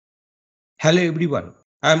Hello everyone,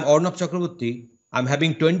 I am Arnab Chakraborty. I'm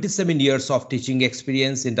having 27 years of teaching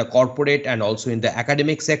experience in the corporate and also in the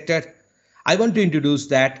academic sector. I want to introduce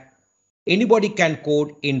that Anybody Can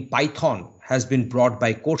Code in Python has been brought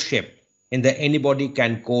by CodeChef in the Anybody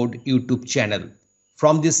Can Code YouTube channel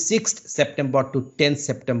from the 6th September to 10th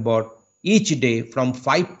September each day from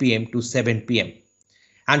 5 p.m. to 7 p.m.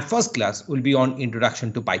 And first class will be on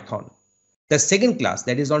Introduction to Python. The second class,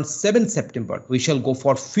 that is on 7th September, we shall go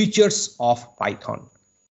for features of Python.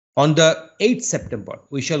 On the 8th September,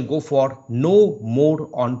 we shall go for know more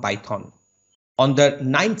on Python. On the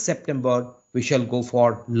 9th September, we shall go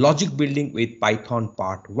for logic building with Python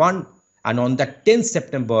part 1. And on the 10th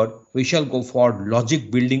September, we shall go for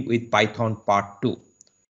logic building with Python part 2.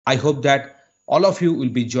 I hope that all of you will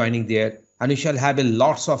be joining there and we shall have a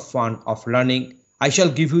lots of fun of learning. I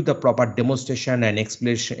shall give you the proper demonstration and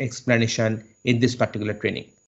explanation in this particular training.